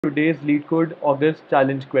Today's Leetcode August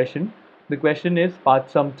challenge question. The question is path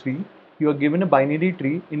sum 3. You are given a binary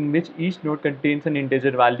tree in which each node contains an integer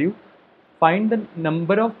value. Find the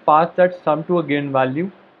number of paths that sum to a given value.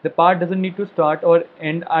 The path doesn't need to start or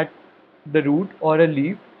end at the root or a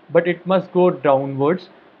leaf, but it must go downwards,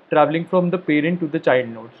 traveling from the parent to the child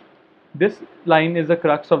nodes. This line is the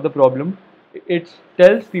crux of the problem. It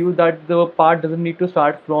tells you that the path doesn't need to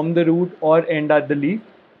start from the root or end at the leaf,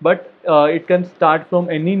 but it can start from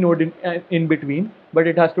any node in between, but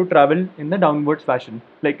it has to travel in the downwards fashion.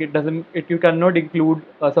 Like it doesn't, it you cannot include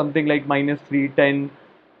something like -3, 10,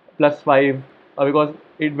 +5, because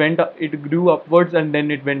it grew upwards and then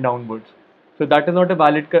it went downwards. So that is not a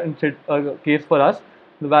valid case for us.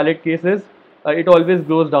 The valid case is it always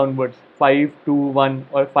goes downwards, 5, 2, 1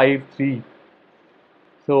 or 5, 3.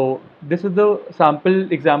 So this is the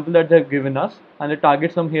sample example that they've given us, and the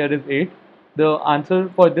target sum here is 8. The answer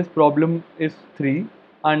for this problem is 3,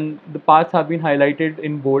 and the paths have been highlighted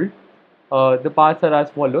in bold. The paths are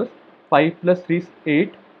as follows: 5 plus 3 is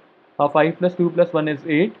 8, 5 plus 2 plus 1 is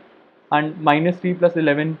 8, and -3 plus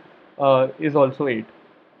 11 is also 8.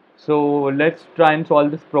 So let's try and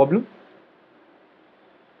solve this problem.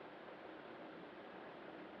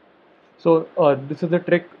 So this is the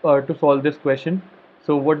trick to solve this question.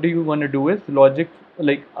 So what do you want to do is logic,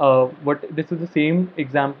 like what this is the same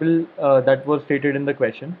example that was stated in the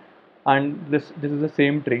question, and this is the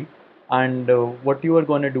same tree. And what you are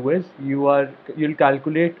going to do is you'll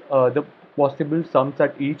calculate the possible sums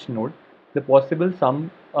at each node. The possible sum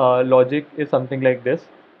logic is something like this: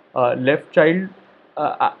 left child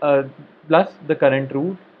plus the current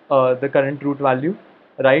root value,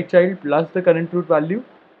 right child plus the current root value,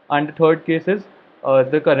 and the third case is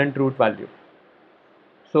the current root value.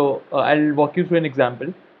 So I'll walk you through an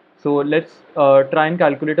example. So let's try and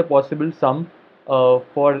calculate a possible sum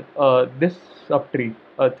for this subtree,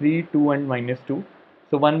 3, 2 and -2.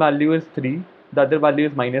 So one value is 3, the other value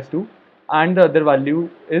is -2, and the other value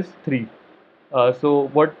is 3. So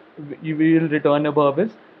what you will return above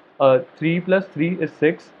is 3 plus 3 is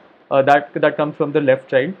 6, that comes from the left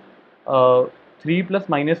child. uh, 3 plus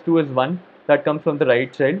 -2 is 1, that comes from the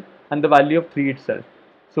right child, and the value of 3 itself.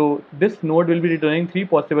 So this node will be returning 3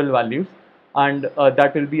 possible values, and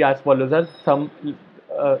that will be as follows: as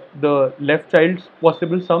the left child's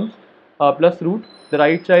possible sums plus root, the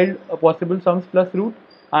right child possible sums plus root,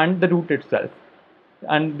 and the root itself.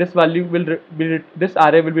 And this value will this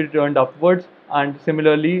array will be returned upwards, and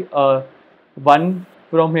similarly 1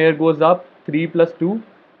 from here goes up, 3 plus 2,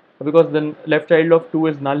 because the left child of 2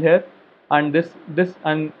 is null here, and this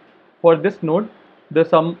and for this node the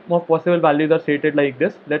sum of possible values are stated like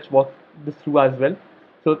this. Let's walk this through as well.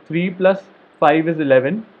 So 3 plus 5 is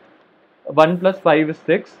 11, 1 plus 5 is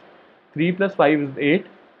 6, 3 plus 5 is 8,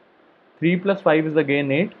 3 plus 5 is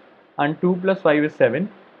again 8, and 2 plus 5 is 7,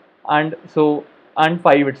 and so and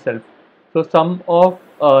 5 itself. So sum of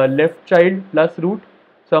left child plus root,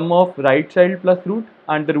 sum of right child plus root,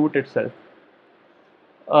 and the root itself.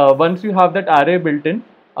 Once you have that array built in,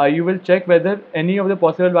 you will check whether any of the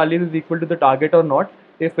possible values is equal to the target or not.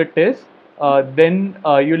 If it is, then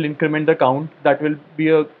you'll increment the count. That will be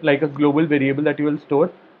like a global variable that you will store.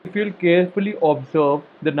 If you'll carefully observe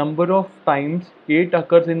the number of times 8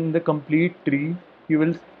 occurs in the complete tree, you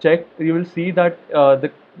will see that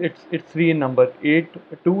it's 3 in number. 8,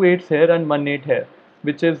 2 8s here and 1 8 here,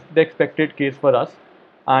 which is the expected case for us.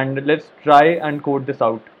 And let's try and code this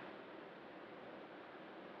out.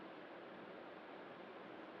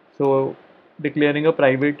 So declaring a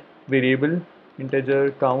private variable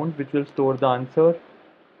integer count which will store the answer,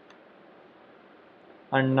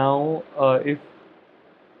 and now if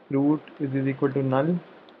root is equal to null,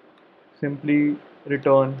 simply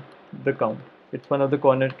return the count. It's one of the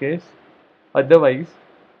corner case. Otherwise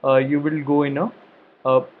you will go in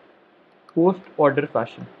a post order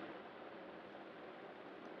fashion.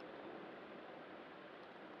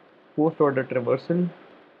 Post order traversal,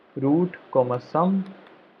 root comma sum,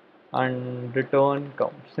 and return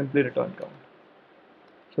count, simply return count.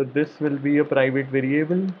 So this will be a private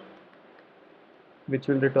variable which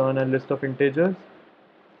will return a list of integers,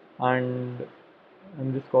 and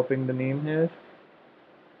I'm just copying the name here.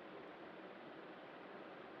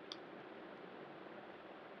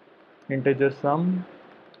 Integer sum,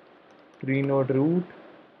 tree node root.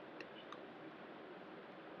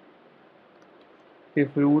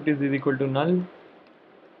 If root is equal to null,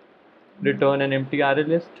 return an empty array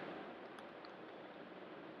list.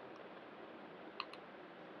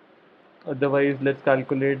 Otherwise, let's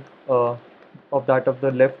calculate of that of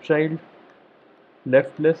the left child,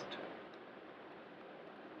 left list,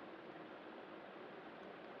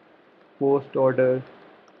 post order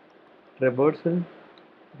traversal,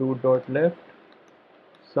 root dot left,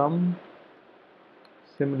 sum.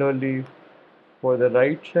 Similarly for the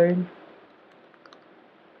right child,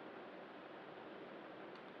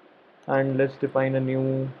 and let's define a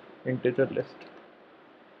new integer list,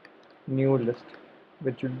 new list,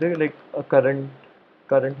 which will be like a current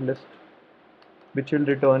list, which will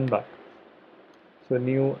return back. So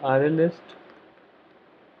new array list.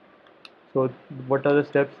 So what are the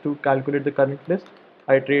steps to calculate the current list?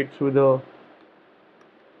 Iterate through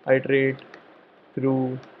iterate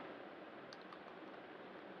through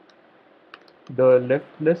the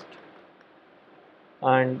left list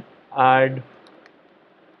and add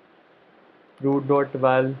root dot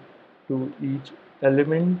val to each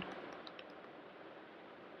element.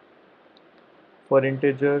 For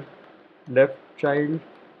integer, left child,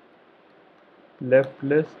 left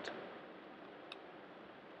list,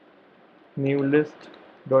 new list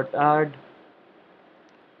dot add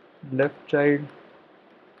left child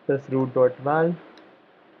plus root dot val.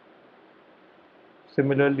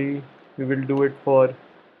 Similarly, we will do it for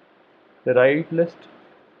the right list,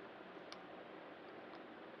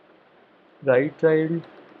 right child,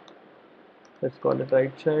 let's call it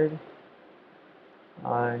right child,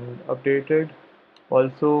 and updated.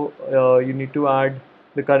 Also, you need to add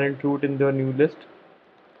the current root in the new list,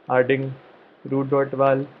 adding root dot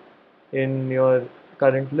val in your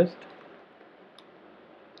current list.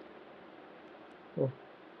 Oh,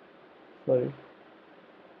 sorry,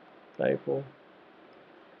 typo.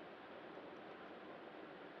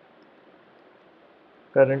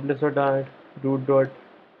 Current list dot add root dot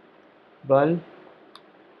val,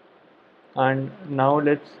 and now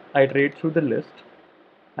let's iterate through the list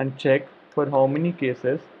and check for how many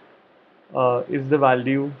cases is the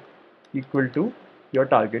value equal to your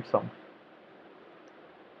target sum.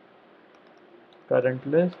 Current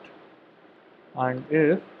list, and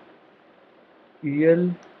if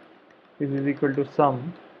el is equal to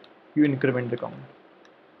sum, you increment the count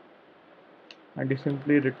and you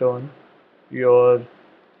simply return your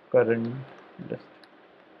current list.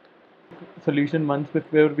 Solution once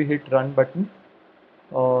before we hit run button.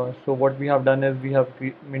 So what we have done is we have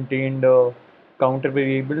maintained a counter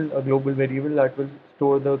variable, a global variable that will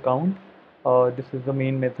store the count. This is the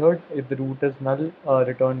main method. If the root is null,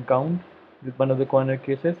 return count. This is one of the corner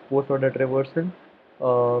cases, post order traversal,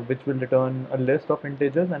 which will return a list of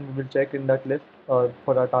integers, and we will check in that list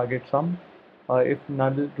for our target sum. If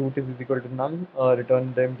null root is equal to null,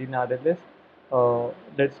 return the empty array list.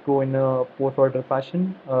 Let's go in a post order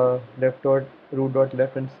fashion. Left dot root dot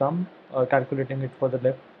left and sum, calculating it for the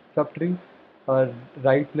left subtree.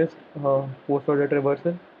 Right list, post order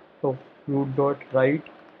traversal. So root dot right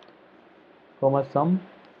comma sum,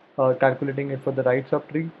 calculating it for the right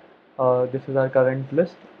subtree. This is our current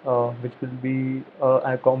list, which will be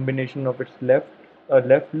a combination of its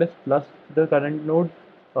left list plus the current node,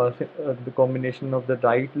 the combination of the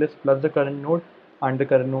right list plus the current node and the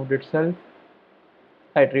current node itself.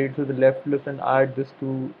 Iterate to the left list and add this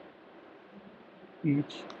to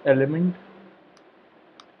each element,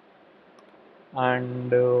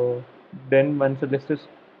 and then once a list is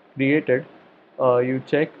created, you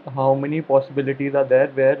check how many possibilities are there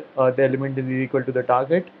where the element is equal to the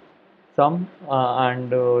target sum,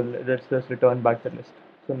 and let's just return back the list.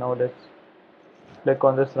 So now let's click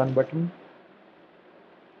on this run button.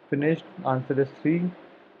 Finished. Answer is 3.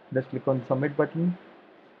 Let's click on the submit button.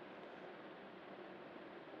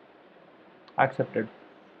 Accepted.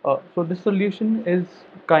 So this solution is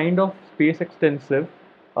kind of space extensive.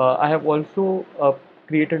 I have also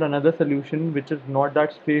created another solution which is not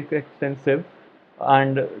that space extensive,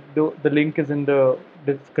 and the link is in the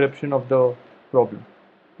description of the problem.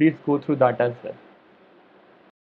 Please go through that as well.